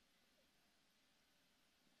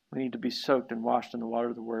 We need to be soaked and washed in the water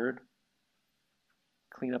of the Word,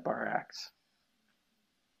 clean up our acts.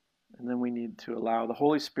 And then we need to allow the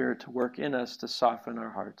Holy Spirit to work in us to soften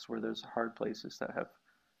our hearts where there's hard places that have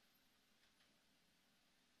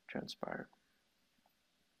transpired.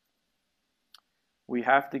 We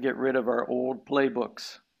have to get rid of our old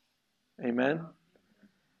playbooks. Amen?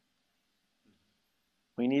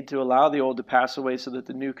 We need to allow the old to pass away so that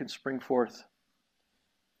the new can spring forth.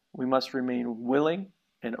 We must remain willing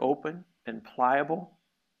and open and pliable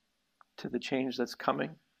to the change that's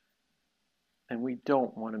coming. And we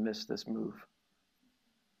don't want to miss this move.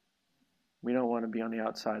 We don't want to be on the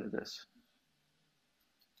outside of this.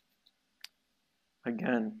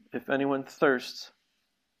 Again, if anyone thirsts,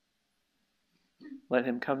 let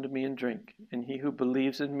him come to me and drink. And he who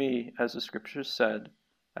believes in me, as the Scriptures said,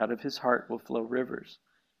 out of his heart will flow rivers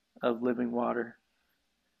of living water.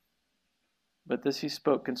 But this he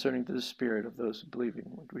spoke concerning the Spirit of those who believing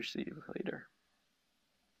would receive later.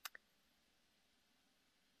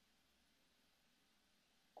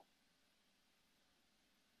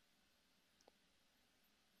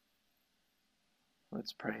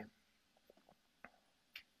 Let's pray.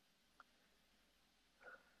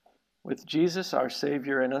 With Jesus, our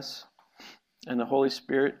Savior, in us, and the Holy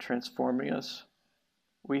Spirit transforming us,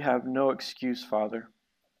 we have no excuse, Father,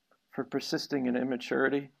 for persisting in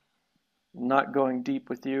immaturity, not going deep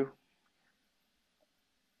with you.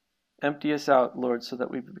 Empty us out, Lord, so that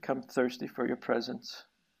we become thirsty for your presence.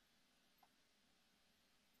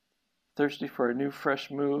 Thirsty for a new, fresh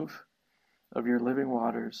move of your living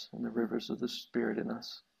waters and the rivers of the Spirit in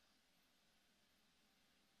us.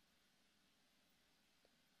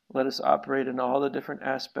 Let us operate in all the different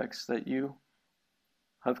aspects that you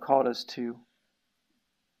have called us to,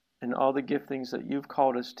 and all the giftings that you've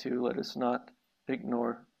called us to. Let us not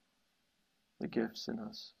ignore the gifts in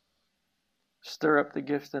us. Stir up the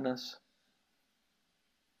gift in us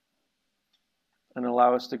and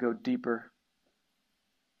allow us to go deeper,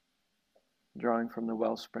 drawing from the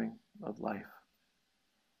wellspring of life.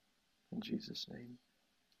 In Jesus' name.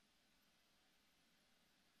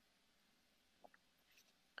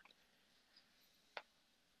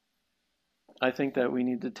 I think that we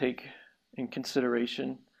need to take in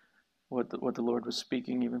consideration what the Lord was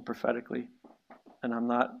speaking, even prophetically. And I'm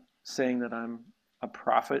not saying that I'm a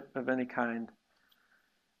prophet of any kind.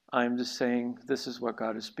 I'm just saying this is what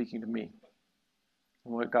God is speaking to me.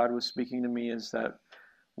 And what God was speaking to me is that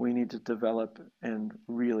we need to develop and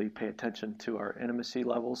really pay attention to our intimacy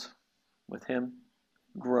levels with Him,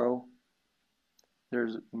 grow.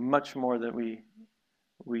 There's much more that we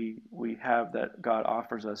have that God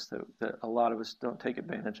offers us that a lot of us don't take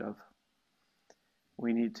advantage of.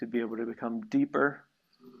 We need to be able to become deeper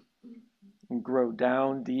and grow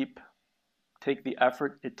down deep, take the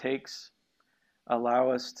effort it takes, allow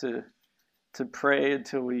us to pray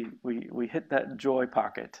until we hit that joy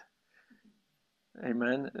pocket.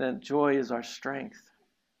 Amen. And joy is our strength.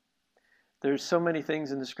 there's so many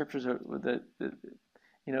things in the scriptures that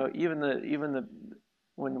even the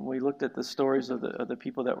when we looked at the stories of the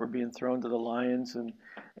people that were being thrown to the lions,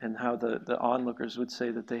 and how the onlookers would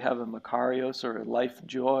say that they have a Makarios, or a life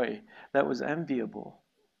joy that was enviable.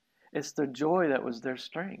 It's their joy that was their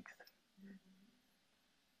strength.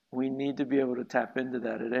 We need to be able to tap into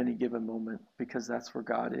that at any given moment, because that's where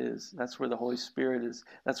God is. That's where the Holy Spirit is.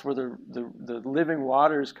 That's where the living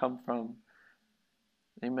waters come from.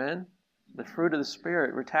 Amen? The fruit of the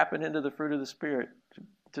Spirit. We're tapping into the fruit of the Spirit,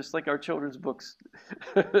 just like our children's books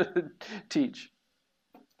teach.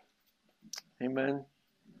 Amen?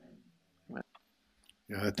 Amen.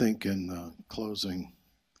 Yeah, I think in closing,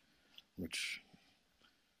 which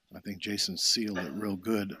I think Jason sealed it real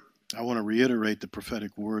good, I want to reiterate the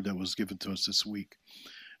prophetic word that was given to us this week.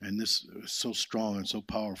 And this is so strong and so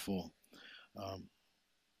powerful.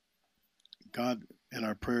 God, in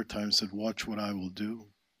our prayer time, said, "Watch what I will do."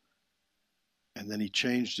 And then he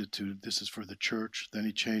changed it to, "This is for the church." Then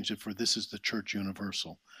he changed it for, "This is the church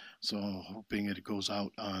universal." So I'm hoping it goes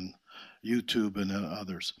out on YouTube and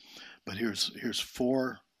others. But here's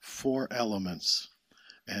four elements.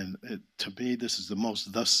 And to me, this is the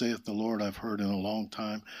most "thus saith the Lord" I've heard in a long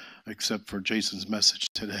time, except for Jason's message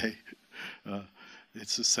today.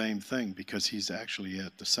 It's the same thing, because he's actually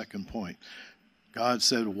at the second point. God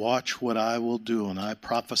said, "Watch what I will do," and I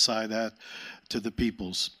prophesy that to the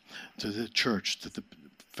peoples, to the church, to the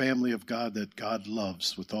family of God that God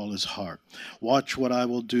loves with all his heart. Watch what I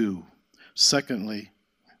will do. Secondly,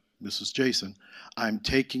 this is Jason, "I'm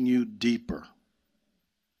taking you deeper."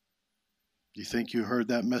 Do you think you heard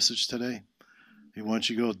that message today? He wants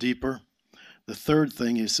you to go deeper. The third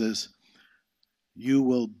thing, he says, "You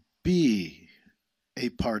will be a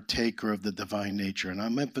partaker of the divine nature." And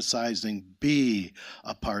I'm emphasizing be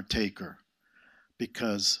a partaker,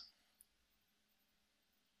 because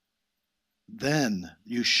then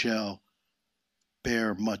you shall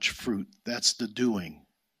bear much fruit. That's the doing.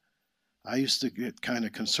 I used to get kind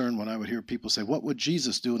of concerned when I would hear people say, "What would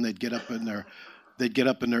Jesus do?" And they'd get up in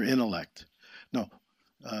their intellect. No,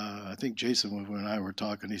 I think Jason, when I were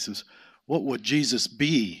talking, he says, "What would Jesus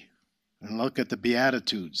be?" And look at the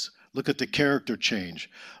Beatitudes. Look at the character change.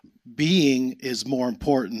 Being is more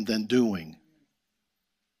important than doing.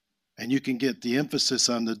 And you can get the emphasis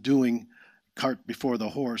on the doing, cart before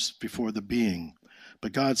the horse, before the being.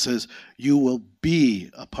 But God says, you will be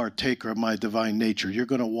a partaker of my divine nature. You're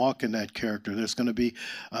going to walk in that character. There's going to be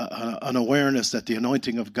an awareness that the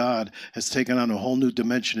anointing of God has taken on a whole new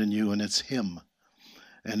dimension in you, and it's him.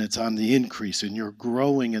 And it's on the increase, and you're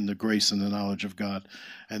growing in the grace and the knowledge of God.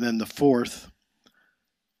 And then the fourth,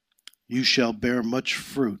 you shall bear much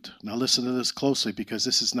fruit. Now listen to this closely, because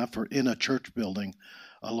this is not for in a church building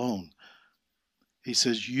alone. He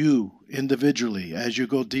says, you individually, as you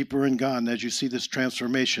go deeper in God and as you see this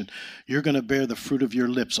transformation, you're going to bear the fruit of your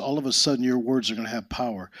lips. All of a sudden, your words are going to have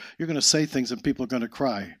power. You're going to say things and people are going to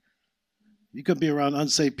cry. You could be around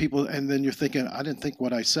unsaved people and then you're thinking, I didn't think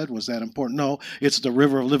what I said was that important. No, it's the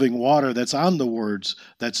river of living water that's on the words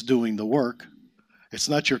that's doing the work. It's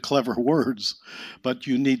not your clever words, but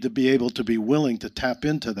you need to be able to be willing to tap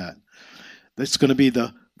into that. That's going to be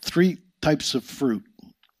the three types of fruit.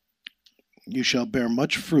 You shall bear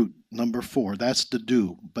much fruit, number 4. That's the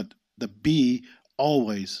do. But the be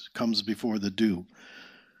always comes before the do.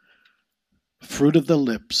 Fruit of the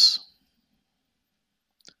lips.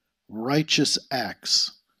 Righteous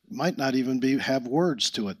acts. Might not even have words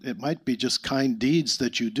to it. It might be just kind deeds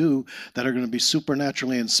that you do that are going to be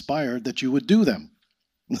supernaturally inspired that you would do them.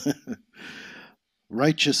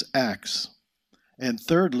 Righteous acts. And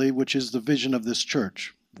thirdly, which is the vision of this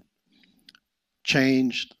church,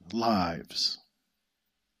 changed lives.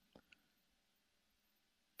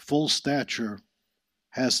 Full stature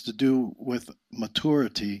has to do with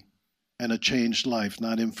maturity and a changed life,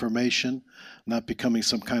 not information, not becoming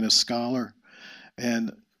some kind of scholar.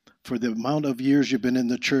 And for the amount of years you've been in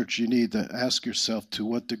the church, you need to ask yourself, to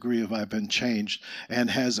what degree have I been changed? And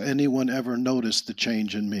has anyone ever noticed the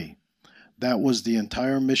change in me? That was the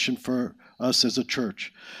entire mission for us as a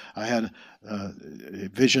church. I had a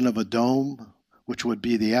vision of a dome, which would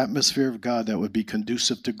be the atmosphere of God that would be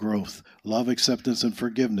conducive to growth, love, acceptance, and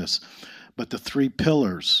forgiveness. But the 3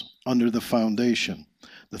 pillars under the foundation,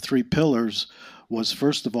 the 3 pillars was,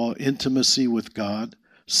 first of all, intimacy with God.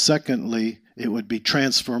 Secondly, it would be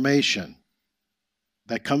transformation.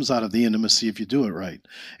 That comes out of the intimacy if you do it right.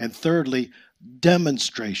 And thirdly,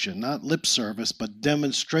 demonstration, not lip service, but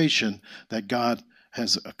demonstration that God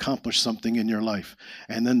has accomplished something in your life.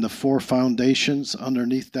 And then the 4 foundations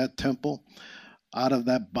underneath that temple. Out of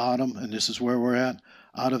that bottom, and this is where we're at,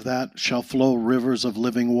 Out of that shall flow rivers of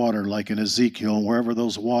living water, like in Ezekiel, and wherever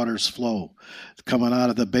those waters flow, coming out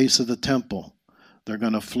of the base of the temple, they're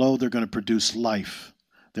going to flow, they're going to produce life.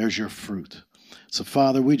 There's your fruit. So,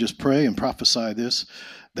 Father, we just pray and prophesy this,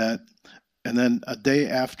 and then a day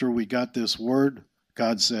after we got this word,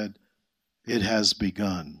 God said, it has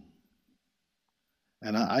begun.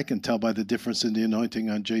 And I can tell by the difference in the anointing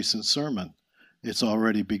on Jason's sermon. It's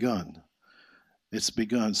already begun. It's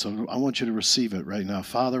begun. So I want you to receive it right now.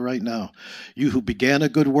 Father, right now, you who began a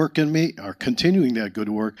good work in me are continuing that good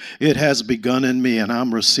work. It has begun in me, and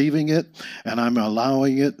I'm receiving it, and I'm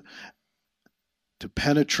allowing it to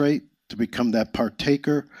penetrate, to become that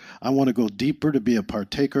partaker. I want to go deeper to be a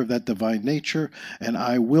partaker of that divine nature, and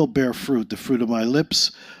I will bear fruit, the fruit of my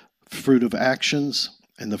lips, fruit of actions,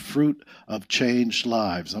 and the fruit of changed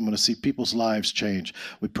lives. I'm going to see people's lives change.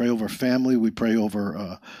 We pray over family. We pray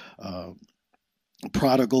over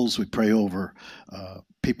prodigals. We pray over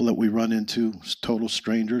people that we run into, total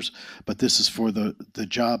strangers. But this is for the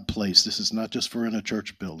job place. This is not just for in a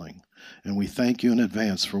church building. And we thank you in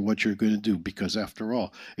advance for what you're going to do, because after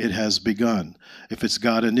all, it has begun. If it's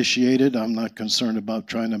God initiated, I'm not concerned about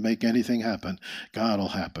trying to make anything happen. God will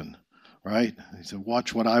happen, right? He said,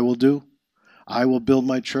 watch what I will do. I will build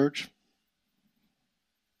my church.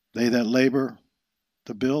 They that labor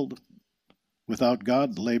to build, without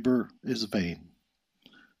God, labor is vain.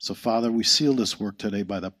 So, Father, we seal this work today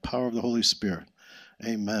by the power of the Holy Spirit.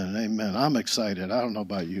 Amen. Amen. I'm excited. I don't know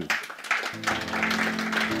about you.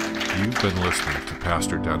 You've been listening to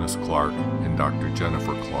Pastor Dennis Clark and Dr.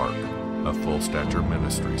 Jennifer Clark of Full Stature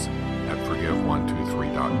Ministries at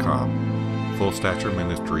Forgive123.com. Full Stature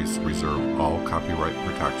Ministries reserve all copyright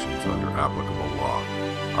protections under applicable law.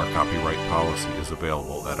 Our copyright policy is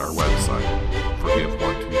available at our website,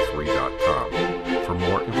 Forgive123.com. For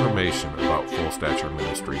more information about Full Stature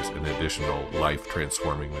Ministries and additional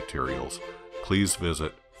life-transforming materials, please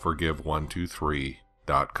visit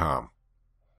Forgive123.com.